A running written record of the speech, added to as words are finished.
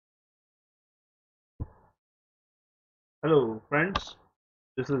Hello friends,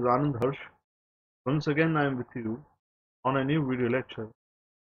 this is Anand Harsh. Once again I am with you on a new video lecture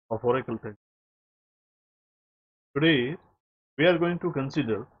of Oracle Tech. Today we are going to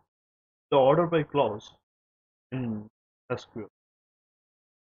consider the order by clause in SQL,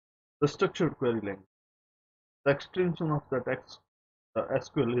 the structured query language. The extension of that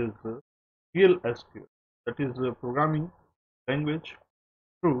SQL is real SQL, that is a programming language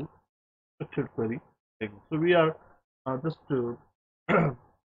through structured query language. So we are just go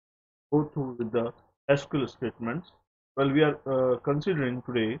through with the SQL statements. Well, we are considering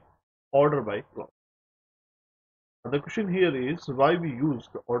today order by clause. The question here is why we use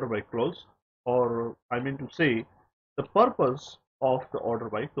the order by clause, or I mean to say, the purpose of the order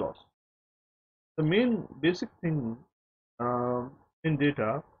by clause. The main basic thing in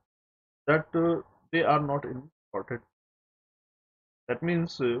data that they are not imported. That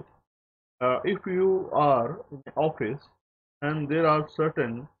means if you are in the office and there are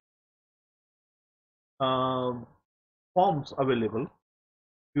certain um, forms available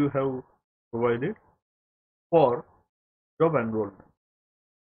you have provided for job enrollment.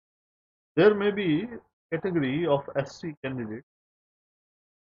 There may be category of SC candidates.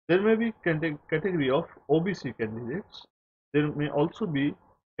 There may be category of OBC candidates. There may also be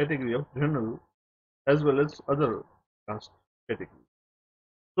category of general as well as other caste categories.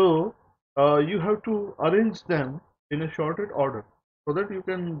 So you have to arrange them in a sorted order so that you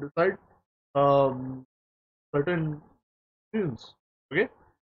can decide um, certain things. Okay,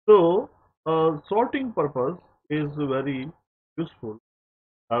 so sorting purpose is very useful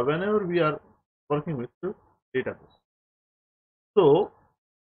whenever we are working with the database. So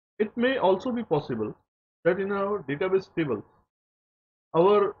it may also be possible that in our database table,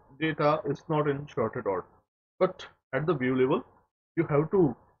 our data is not in sorted order, but at the view level, you have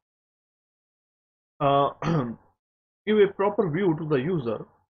to uh, give a proper view to the user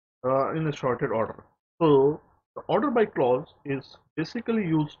in a sorted order. So the order by clause is basically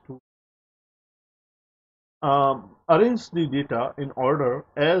used to arrange the data in order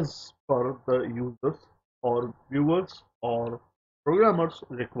as per the users or viewers or programmers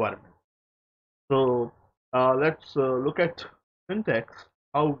requirement. So let's look at syntax,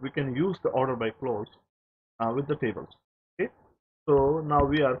 how we can use the order by clause with the tables. Okay, so now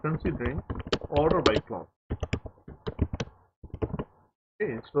we are considering order by clause.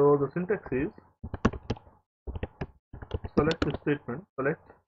 Okay, so the syntax is select statement, select.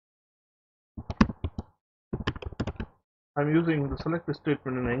 I'm using the select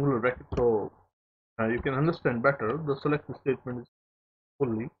statement in angular bracket so you can understand better. The select statement is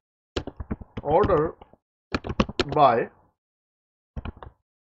fully order by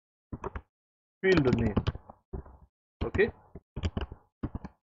field name. Okay,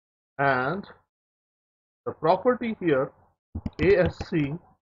 and the property here ASC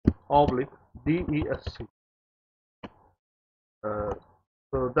oblique DESC. Uh,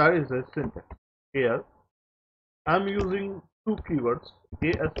 so that is a syntax. Here I'm using two keywords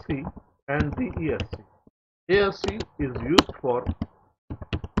ASC and DESC. ASC is used for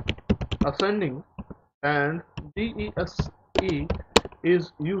ascending and DESE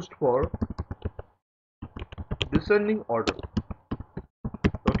is used for descending order.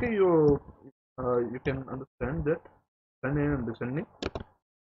 Okay, you can understand that ascending and descending.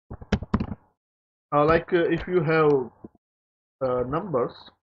 If you have numbers,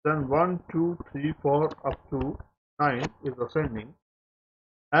 then 1, 2, 3, 4 up to 9 is ascending,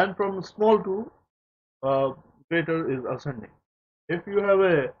 and from small to greater is ascending. If you have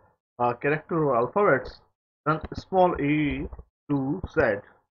a character or alphabets, then small a to z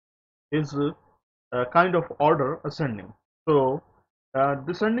is a kind of order ascending. So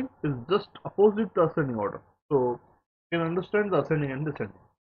descending is just opposite to ascending order. So you can understand the ascending and descending.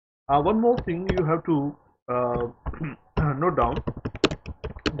 One more thing you have to note down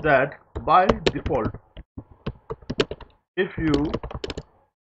that by default, if you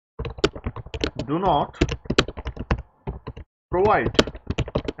do not provide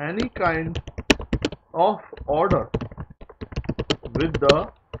any kind of order with the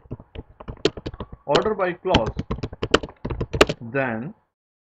order by clause, then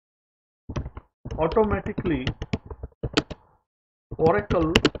automatically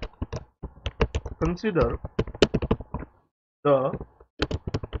Oracle consider the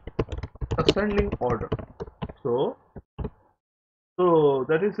ascending order. So, so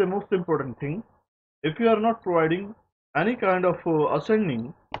that is the most important thing. If you are not providing any kind of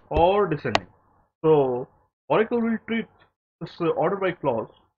ascending or descending, so Oracle will treat this order by clause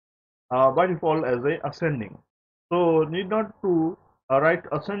by default as a ascending. So need not to write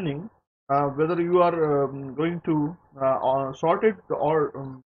ascending whether you are going to sort it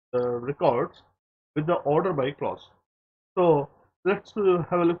or the records with the order by clause. So let's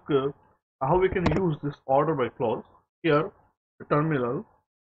have a look how we can use this order by clause. Here, the terminal,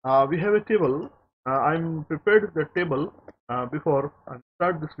 we have a table. I'm prepared the table before I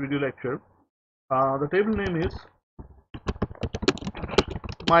start this video lecture. The table name is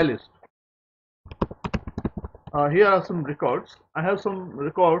my list. Here are some records. I have some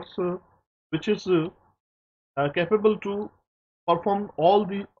records which is capable to perform all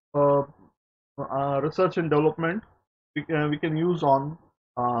the uh, research and development we can use on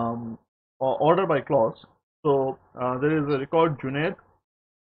order by clause. So there is a record Junaid,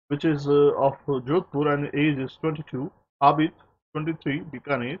 which is of Jodhpur and age is 22, Abid 23,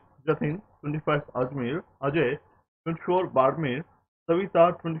 Bikaner, Jatin 25, Ajmer, Ajay 24, Barmer,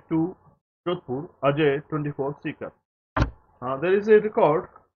 Savita 22, Jodhpur, Ajay 24, Sikar. There is a record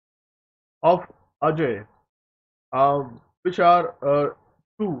of Ajay, which are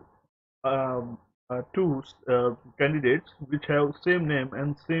two um, candidates which have same name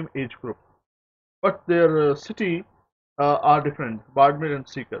and same age group, but their city are different, Barmer and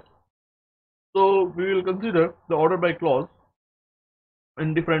Sikar. So we will consider the order by clause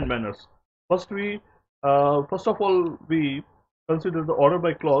in different manners. First of all, we consider the order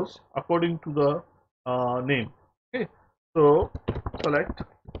by clause according to the name. Okay, so select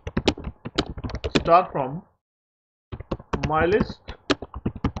start from my list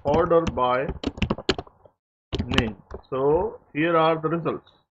order by name. So here are the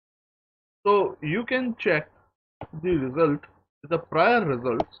results. So you can check the result with the prior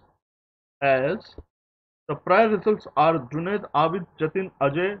results, as the prior results are Junaid, Abid, Jatin,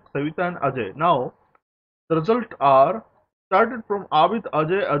 Ajay, Savita and Ajay. Now the results are started from Abid,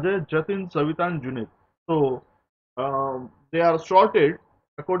 Ajay, Jatin, Savita and Junaid. So they are sorted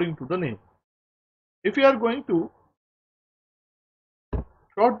according to the name. If you are going to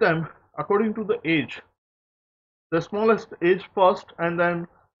sort them according to the age, the smallest age first and then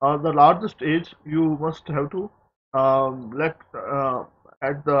the largest age you must have to let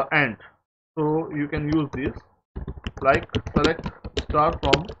at the end. So you can use this, like select start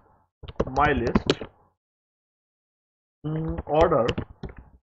from my list order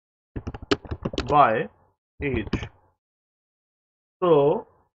by age. So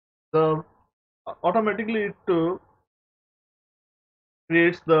the automatically it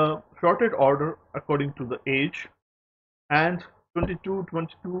creates the sorted order according to the age, and 22,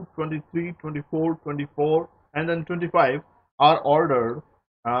 22, 23, 24, 24 and then 25 are ordered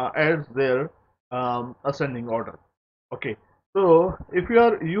as their ascending order. Okay, so if you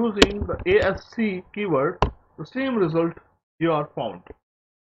are using the ASC keyword, the same result you are found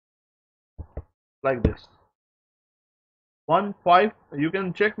like this. 1 5, you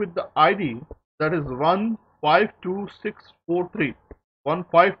can check with the ID, that is 152643,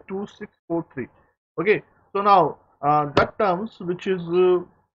 152643. Okay, so now that terms which is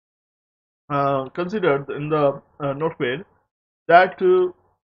considered in the notepad, that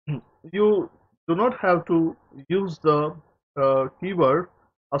you do not have to use the keyword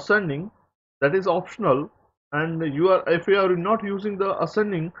ascending, that is optional, and you are, if you are not using the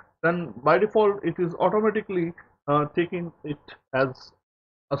ascending, then by default it is automatically taking it as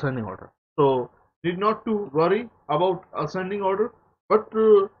ascending order. So need not to worry about ascending order, but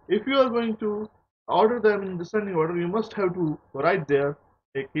if you are going to order them in descending order, you must have to write there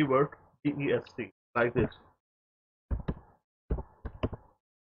a keyword DEST like this.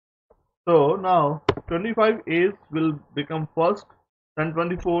 So now 25 A's will become first, then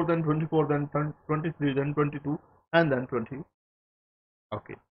 24, then 24, then 23, then 22, and then 20.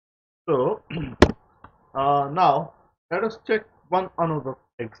 Okay. So now let us check one another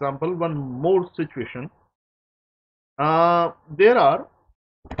example, one more situation. There are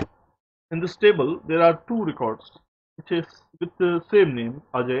in this table there are two records which is with the same name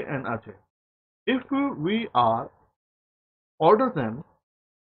Ajay and Ajay. If we are order them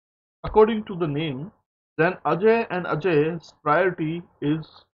according to the name, then Ajay and Ajay's priority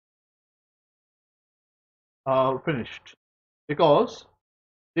is finished, because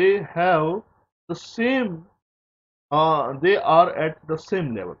they have the same, they are at the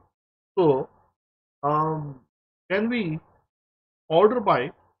same level. So can we order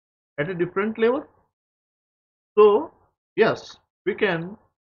by at a different level? So yes, we can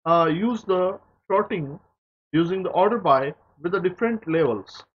use the sorting using the order by with the different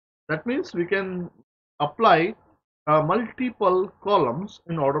levels. That means we can apply multiple columns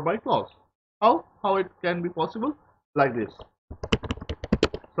in order by clause. How it can be possible? Like this.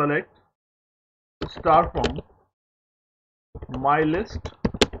 Select start from my list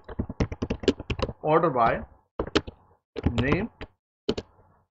order by name,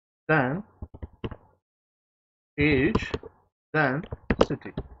 then age, then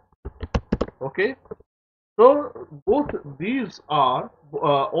city. Okay, so both these are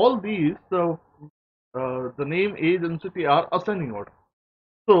all these the name, age, and city are ascending order.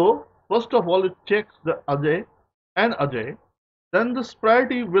 So first of all, it checks the Ajay and Ajay. Then this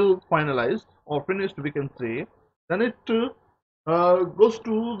priority will finalized or finished, we can say. Then it goes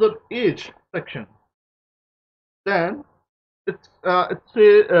to the age section. Then it's a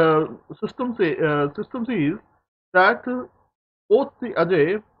system sees that both the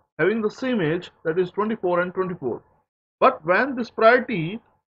Ajay having the same age, that is 24 and 24. But when this priority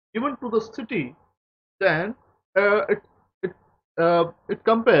given to the city, then it it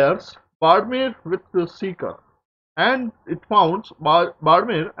compares Bardmer with the seeker, and it founds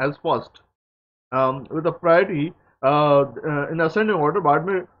Bardmer as first. With the priority in ascending order,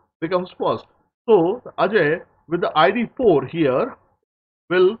 Bardmer becomes first. So Ajay with the ID 4 here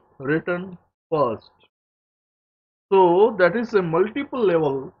will return first. So that is a multiple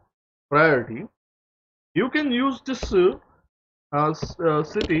level priority. You can use this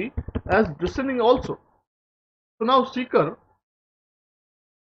city as descending also. So now seeker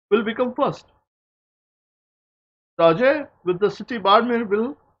will become first. The Ajay with the city Bardmer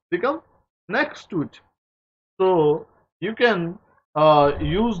will become next to it. So you can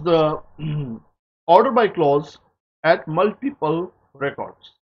use the order by clause at multiple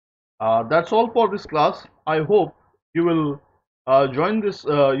records. That's all for this class. I hope you will join this.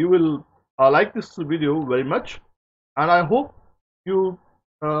 You will like this video very much, and I hope you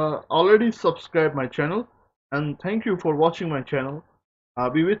already subscribe my channel. And thank you for watching my channel.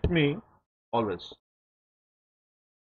 Be with me always.